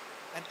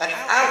 And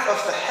out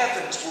of the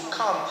heavens will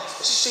come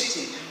a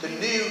city, the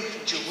new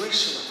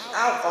Jerusalem,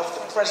 out of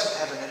the present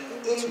heaven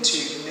and into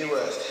the new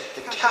earth,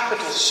 the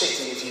capital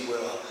city, if you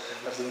will,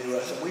 of the new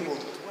earth. And we will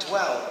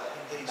dwell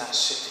in that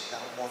city,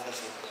 that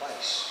wonderful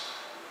place.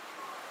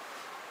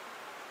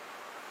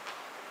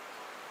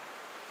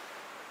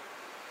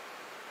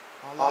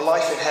 Our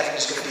life in heaven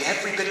is going to be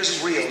every bit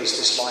as real as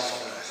this life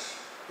on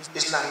earth.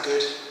 Isn't that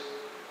good?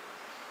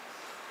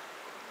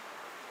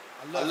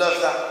 I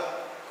love that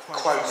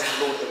quote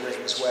from Lord of the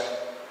Rings where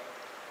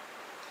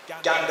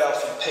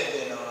Gandalf and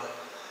Pippin are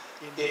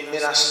in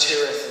Minas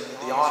Tirith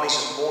and the armies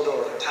of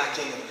Mordor are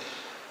attacking,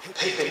 and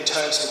Pippin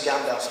turns to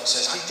Gandalf and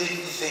says, I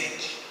didn't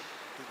think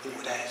it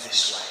would end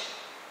this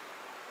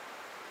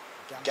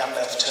way.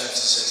 Gandalf turns and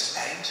says,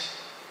 end?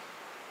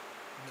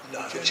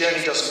 No, the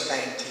journey doesn't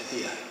end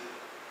here.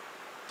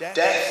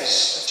 Death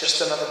is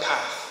just another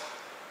path,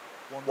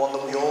 one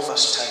that we all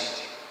must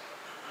take.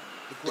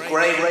 The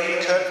grey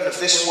rain curtain of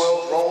this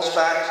world rolls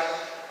back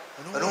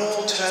and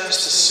all turns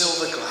to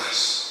silver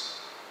glass.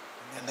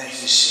 And then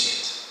you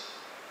see it.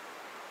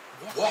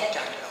 What,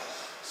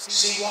 Gandalf?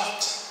 See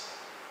what?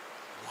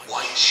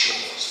 White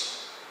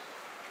shores.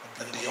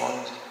 And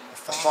beyond,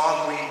 a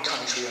far green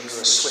country under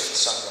a swift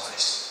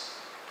sunrise.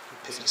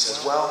 Pippin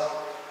says,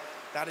 well,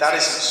 that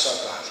isn't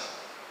so bad.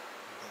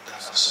 And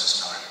Gandalf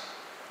says,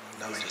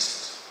 no, it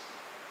isn't.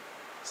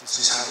 This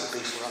is how it will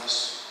be for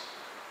us.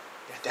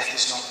 Death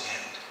is not the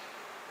end.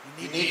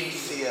 You needn't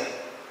fear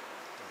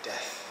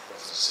death,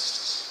 brothers and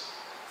sisters.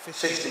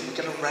 Fifthly, we're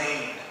going to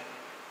reign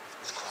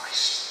with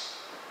Christ.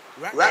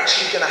 We're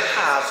actually going to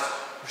have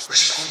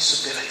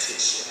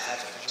responsibilities in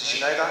heaven. Did you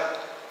know that?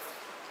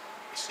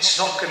 It's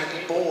not going to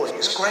be boring.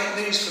 It's great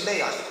news for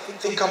me. I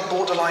think I'm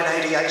borderline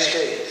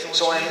ADHD,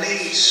 so I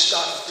need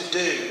stuff to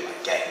do.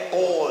 I get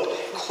bored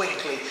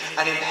quickly.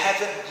 And in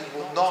heaven, you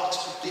will not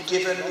be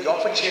given the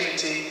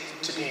opportunity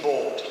to be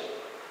bored.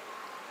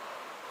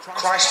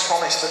 Christ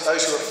promised that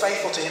those who are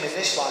faithful to him in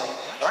this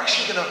life are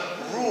actually going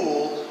to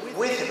rule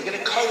with him. We're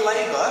going to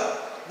co-labor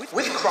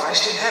with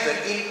Christ in heaven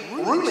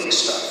in ruling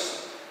stuff.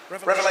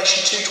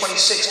 Revelation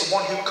 2:26, the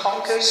one who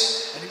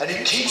conquers and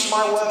who keeps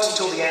my works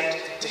until the end,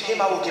 to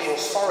him I will give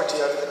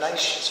authority over the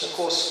nations. Of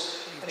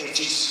course, many of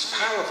Jesus'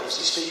 parables,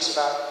 he speaks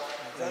about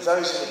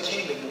those in the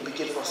kingdom will be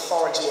given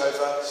authority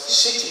over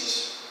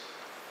cities.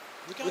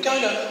 We're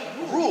going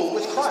to rule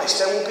with Christ.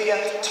 There will be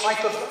a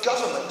type of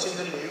government in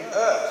the new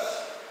earth.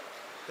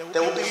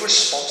 There will be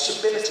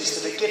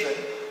responsibilities that are given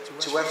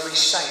to every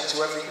saint,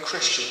 to every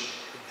Christian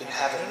in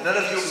heaven. None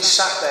of you will be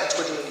sat there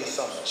twiddling your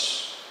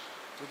thumbs.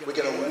 We're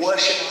going to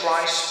worship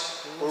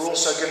Christ. We're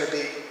also going to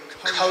be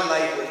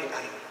co-labouring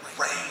and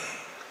reigning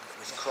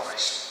with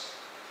Christ.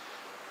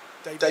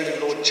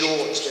 David Lloyd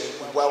George,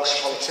 the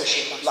Welsh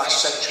politician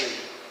last century,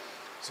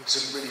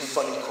 it's a really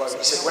funny quote.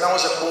 He said, when I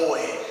was a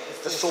boy,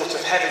 the thought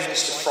of heaven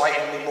used to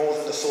frighten me more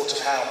than the thought of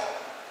hell.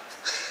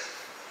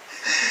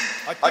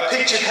 I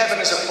pictured heaven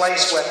as a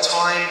place where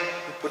time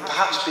would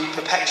perhaps be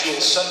perpetual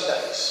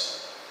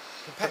Sundays,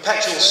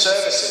 perpetual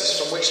services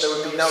from which there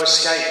would be no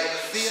escape.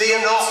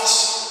 Fear not,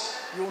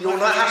 you will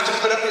not have to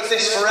put up with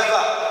this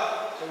forever.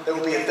 There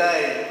will be a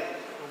day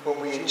when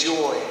we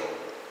enjoy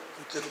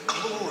the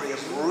glory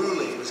of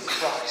ruling with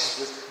Christ,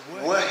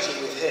 with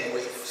working with him,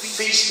 with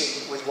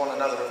feasting with one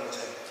another and with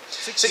him.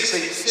 Sixthly,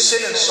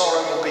 sin and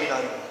sorrow will be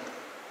no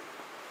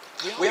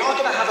more. We are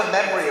going to have a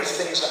memory of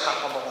things that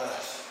happened on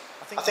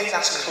earth. I think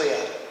that's clear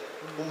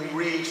when we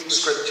read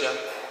Scripture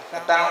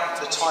about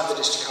the time that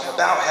is to come,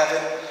 about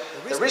heaven.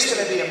 There is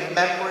going to be a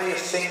memory of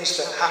things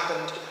that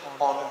happened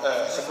on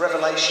earth. In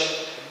Revelation,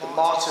 the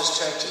martyrs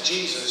turn to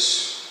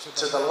Jesus,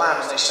 to the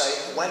Lamb, and they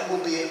say, when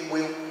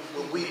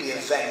will we be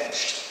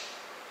avenged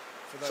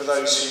for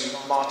those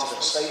who martyred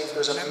us?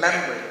 There's a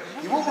memory.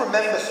 You will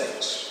remember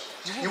things.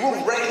 You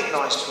will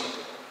recognise people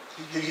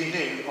who you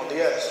knew on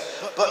the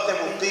earth. But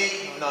there will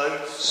be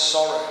no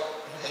sorrow.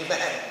 Amen.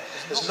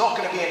 There's not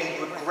going to be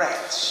any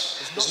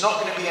regrets. There's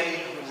not going to be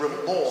any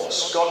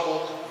remorse. God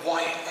will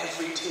wipe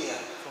every tear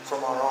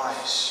from our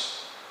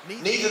eyes.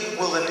 Neither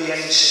will there be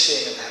any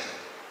sin in heaven.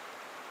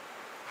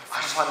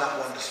 I find that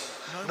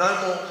wonderful.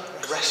 No more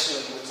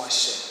wrestling with my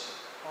sin.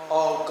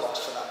 Oh God,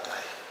 for that day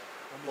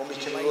when we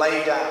can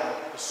lay down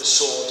the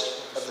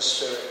sword of the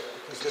Spirit,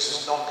 because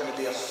there's not going to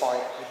be a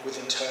fight with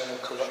internal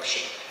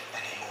corruption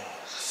anymore.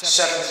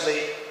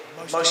 Seventhly,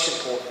 most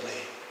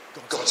importantly,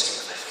 God's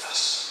going to live with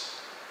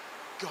us.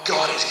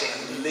 God is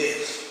going to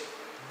live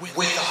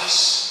with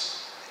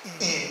us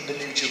in the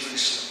New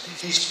Jerusalem.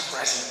 He's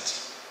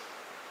present.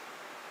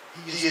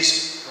 He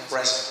is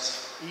present.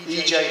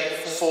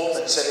 E.J.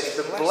 Foreman said, if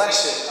the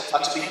blessed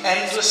are to be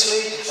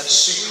endlessly and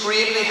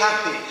supremely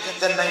happy,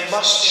 then they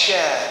must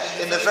share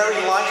in the very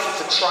life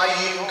of the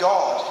triune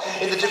God,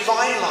 in the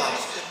divine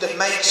life that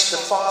makes the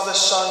Father,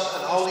 Son,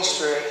 and Holy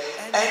Spirit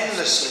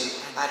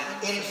endlessly and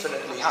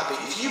infinitely happy.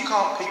 If you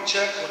can't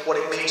picture what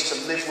it means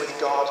to live with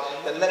God,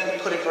 then let me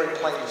put it very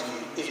plainly for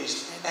you. It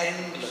is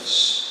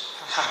endless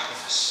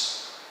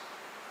happiness,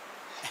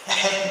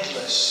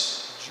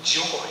 endless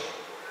joy.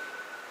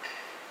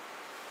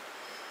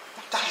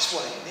 That's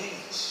what it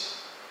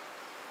means.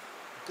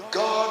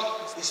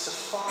 God is the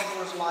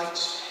Father of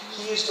lights.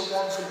 He is the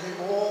one from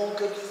whom all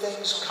good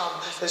things come.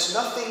 There's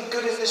nothing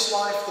good in this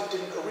life that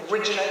didn't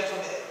originate from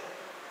him.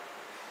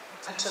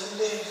 And to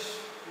live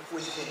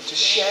with him, to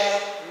share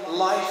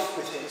life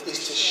with him,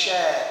 is to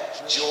share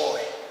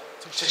joy,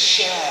 to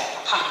share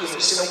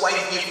happiness in a way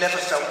that you've never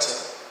felt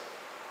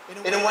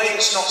it, in a way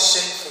that's not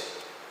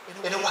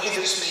sinful, in a way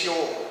that's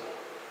pure,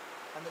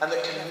 and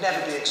that can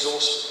never be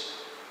exhausted.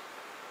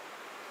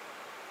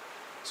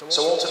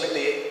 So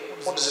ultimately,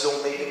 what does it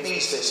all mean? It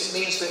means this. It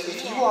means that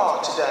if you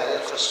are today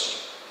a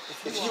Christian,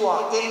 if you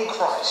are in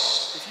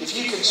Christ, if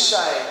you can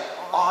say,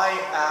 I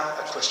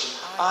am a Christian,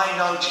 I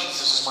know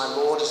Jesus as my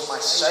Lord, as my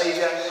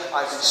Saviour,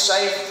 I've been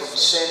saved from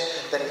sin,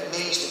 then it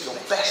means that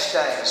your best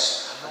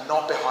days are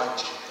not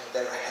behind you,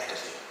 they're ahead of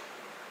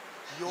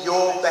you.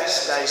 Your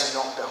best days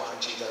are not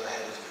behind you, they're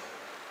ahead of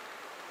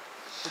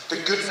you.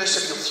 The goodness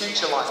of your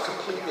future life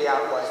completely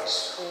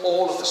outweighs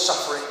all of the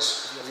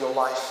sufferings of your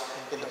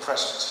life in the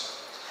present.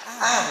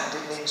 And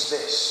it means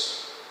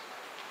this.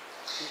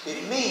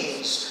 It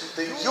means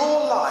that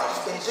your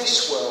life in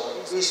this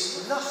world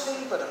is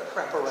nothing but a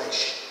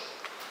preparation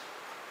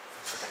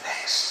for the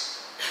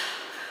next.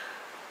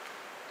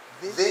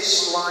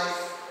 This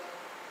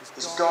life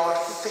is God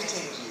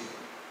fitting you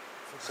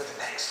for the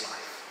next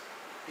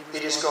life.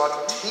 It is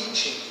God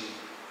teaching you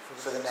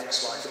for the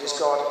next life. It is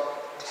God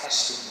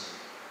testing you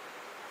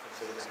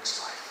for the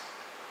next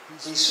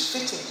life. He's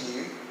fitting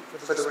you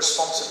for the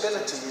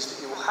responsibilities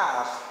that you will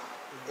have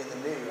in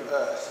the new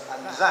earth,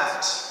 and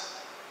that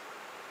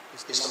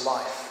is the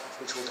life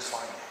which will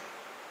define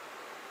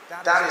you.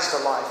 That is the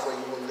life where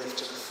you will live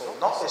to the full,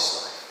 not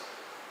this life,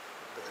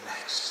 but the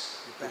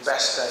next. Your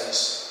best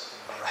days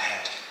are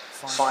ahead.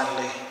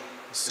 Finally,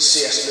 the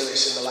C.S.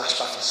 Lewis in The Last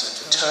Battle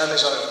said, the term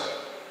is over.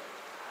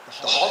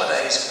 The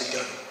holidays have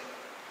begun.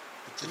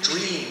 The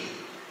dream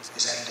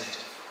is ended.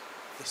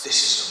 This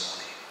is the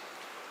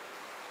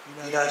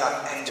morning. You know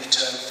that end of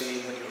term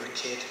feeling when you were a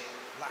kid?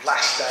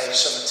 Last day of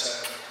summer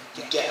term.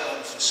 You get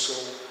home from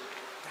school.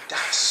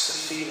 That's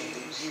the feeling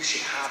that you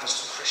should have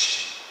as a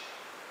Christian.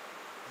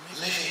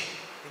 Living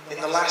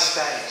in the last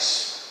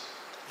days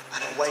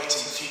and awaiting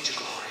future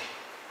glory.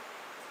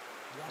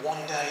 One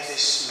day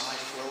this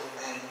life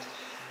will end,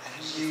 and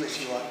you,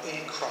 if you are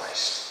in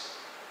Christ,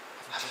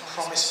 have a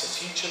promise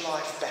for future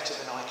life better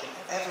than I can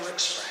ever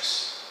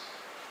express,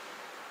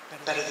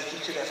 better than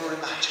you could ever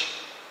imagine.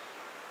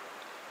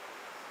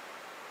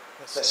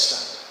 Let's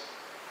stand.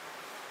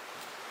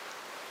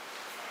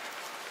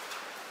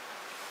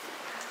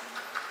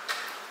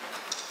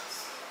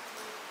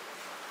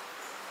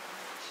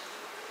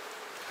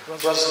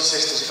 Brothers and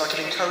sisters, if I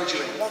can encourage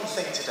you in one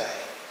thing today,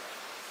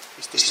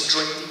 is to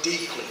drink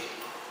deeply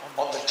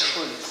on the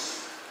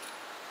truth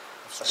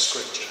of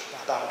Scripture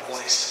about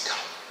what is to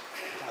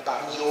come,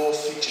 about your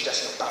future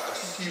destiny, about the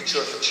future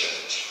of the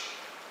church.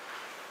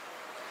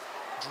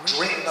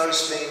 Drink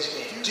those things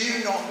in.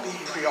 Do not be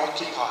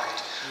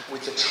preoccupied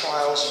with the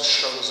trials and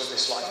struggles of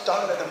this life.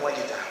 Don't let them weigh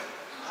you down.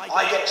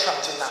 I get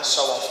trapped in that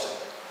so often,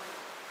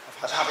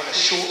 of having a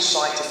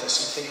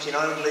short-sightedness and thinking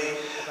only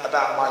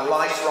about my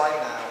life right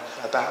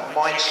now, about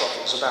my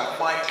troubles, about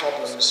my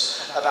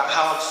problems, about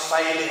how I'm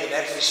failing in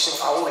every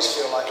single... I always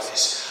feel like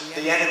this.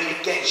 The enemy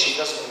gets you,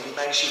 doesn't he? He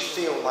makes you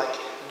feel like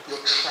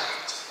you're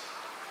trapped.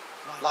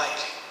 Like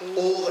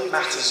all that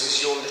matters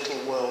is your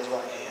little world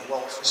right here.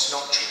 Well, it's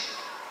not true.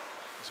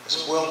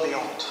 There's a world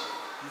beyond.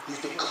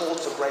 You've been called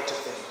for greater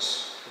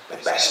things. The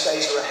best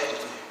days are ahead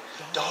of you.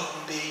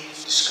 Don't be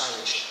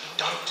discouraged.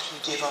 Don't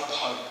give up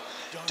hope.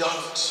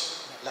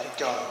 Don't let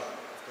go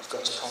of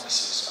God's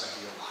promises over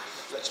your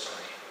life. Let's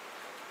pray.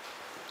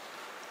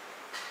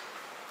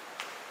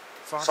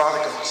 Father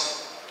God,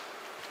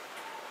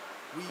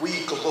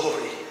 we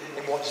glory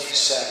in what you've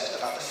said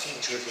about the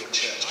future of your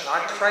church. And I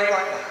pray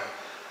right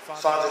now,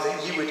 Father,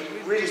 that you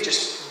would really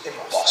just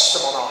emboss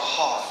them on our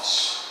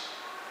hearts.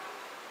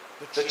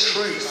 The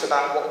truth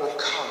about what will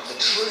come, the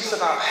truth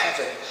about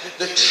heaven,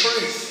 the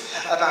truth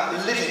about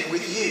living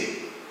with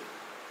you.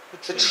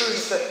 The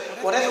truth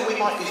that whatever we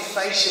might be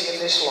facing in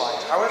this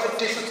life, however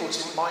difficult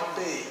it might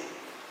be,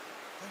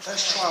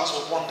 those trials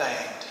will one day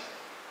end.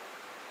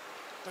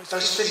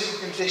 Those physical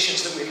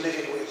conditions that we're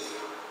living with,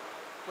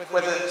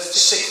 whether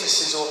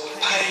sicknesses or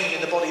pain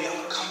in the body, there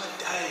will come a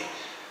day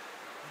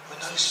when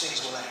those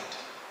things will end.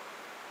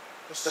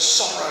 The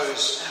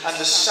sorrows and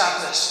the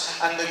sadness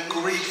and the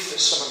grief that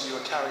some of you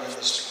are carrying in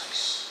this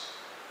place,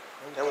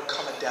 there will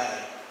come a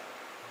day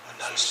when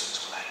those things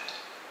will end.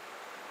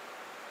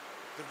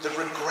 The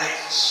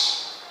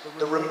regrets,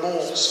 the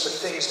remorse for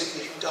things that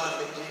you've done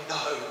that you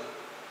know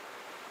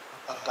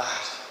are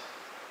bad.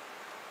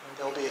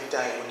 There will be a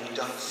day when you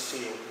don't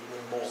feel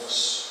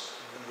remorse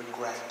and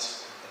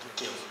regret and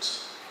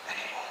guilt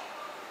anymore.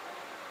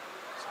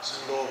 So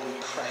Lord, we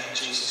pray in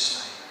Jesus'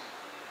 name,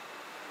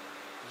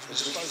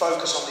 as we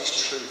focus on these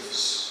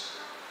truths,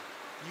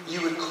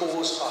 you would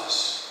cause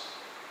us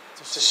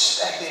to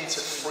step into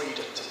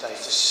freedom today,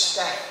 to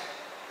step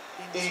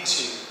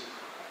into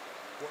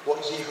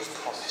what you have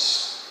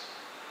promised,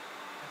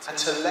 and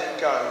to let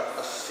go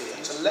of fear,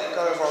 to let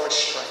go of our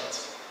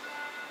restraint,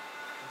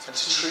 and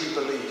to truly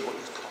believe what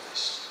you've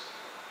promised.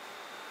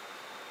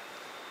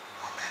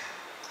 Amen.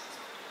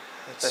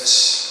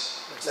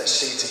 Let's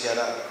sing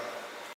together.